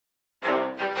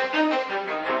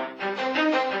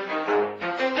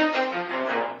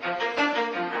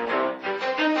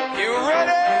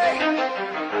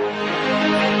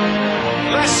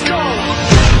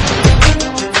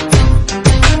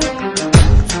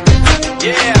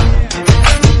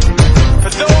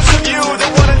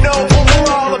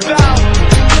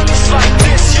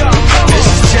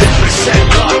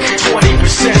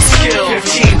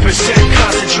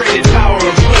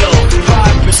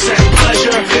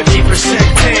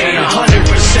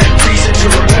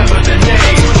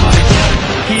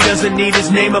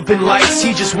fame up in lights,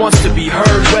 he just wants to be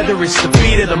heard. Whether it's the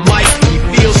beat of the mic, he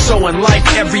feels so unlike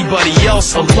everybody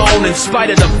else, alone. In spite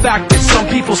of the fact that some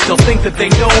people still think that they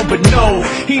know, but no,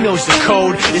 he knows the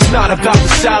code. It's not about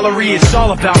the salary, it's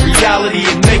all about reality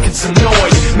and making some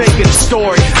noise, making a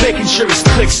story, making sure his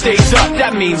click stays up.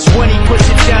 That means when he puts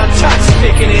it down, Tox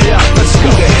picking it up. Let's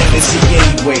go. Who the hell is he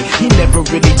anyway? He never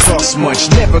really talks much,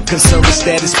 never concerned with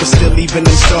status, but still even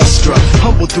him starstruck.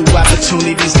 Humble through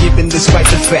opportunities given despite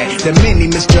the fact that many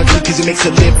misjudge him cause he makes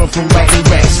a living from writing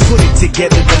raps. Put it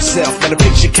together himself, now the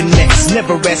picture connects,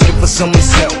 never asking for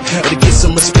someone's help or to get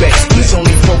some respect. He's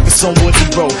only focused on what he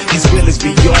wrote, his will is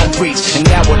beyond reach, and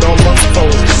now it all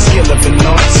unfolds, the skill of an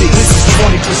artist. This is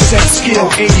 20% skill,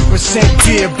 80%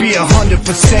 fear, be 100%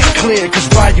 clear, cause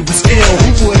Ryu was ill. Who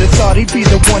would've thought he'd be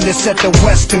the one that set the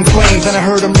West in flames? And I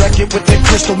heard him wreck it with the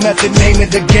crystal method, name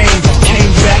of the game.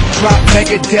 Came back, dropped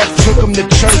Megadeth, took him to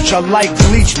church. I like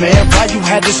Bleach, man. Ryu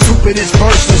had the stupidest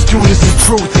verse, this dude is the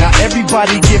truth. Now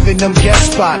everybody giving them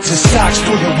guest spots and stocks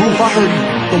through the roof. I heard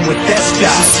him with that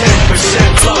stock. This is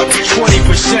 10% luck,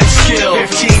 20% skill,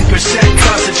 15%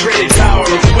 concentrated power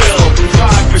of will,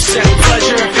 5%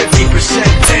 pleasure, 50%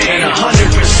 pain, and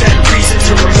 100% reason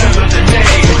to remember the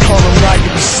name. They call him Ryu,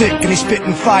 he's sick and he's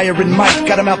spitting fire and Mike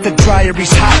got him out the dryer,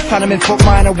 he's hot. Found him in Fort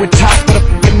Minor with top, but a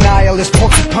fucking nihilist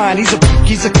porcupine. He's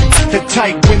a the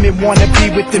type women wanna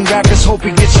be with, and rappers hope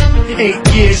he gets 8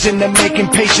 years in the making,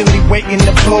 patiently waiting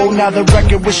to blow. Now the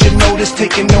record with your notice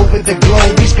taking over the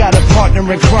globe. He's got a partner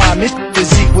in crime, his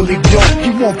is equally dope.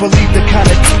 You won't believe the kind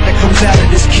of that comes out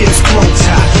of this kid's throat.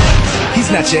 He's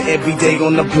not your everyday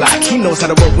on the block. He knows how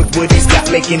to work with what he's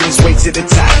got, making his way to the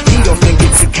top. He don't think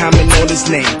it's a comment on his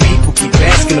name. People keep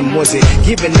asking him, was it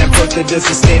given that birth that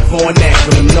doesn't stand for an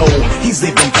acronym? No, he's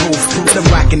living proof. Let him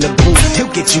rock in the booth.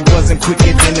 He'll get you buzzing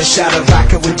quicker than a shot of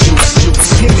vodka with juice.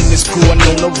 Him and his crew are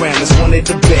known around as one of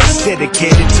the best,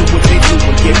 dedicated to what they do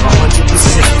and give 100%.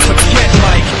 Forget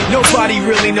Mike, nobody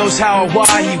really knows how or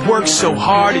why he works so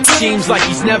hard. It seems like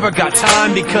he's never got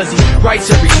time because he writes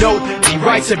every note, he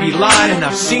writes every line. And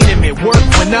I've seen him at work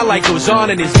when that light goes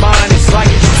on in his mind. It's like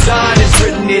his design is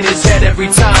written in his head every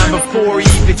time before he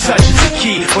even touches a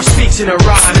key or speaks in a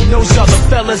rhyme. And those other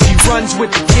fellas he runs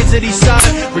with, the kids that he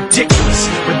signed, ridiculous,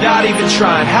 without even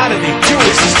trying. How do they do it?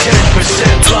 This is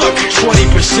 10% luck,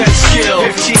 20% skill,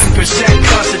 15%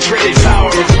 concentrated power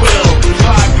of will,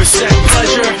 5%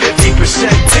 pleasure,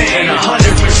 50% pain, and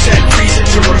 100%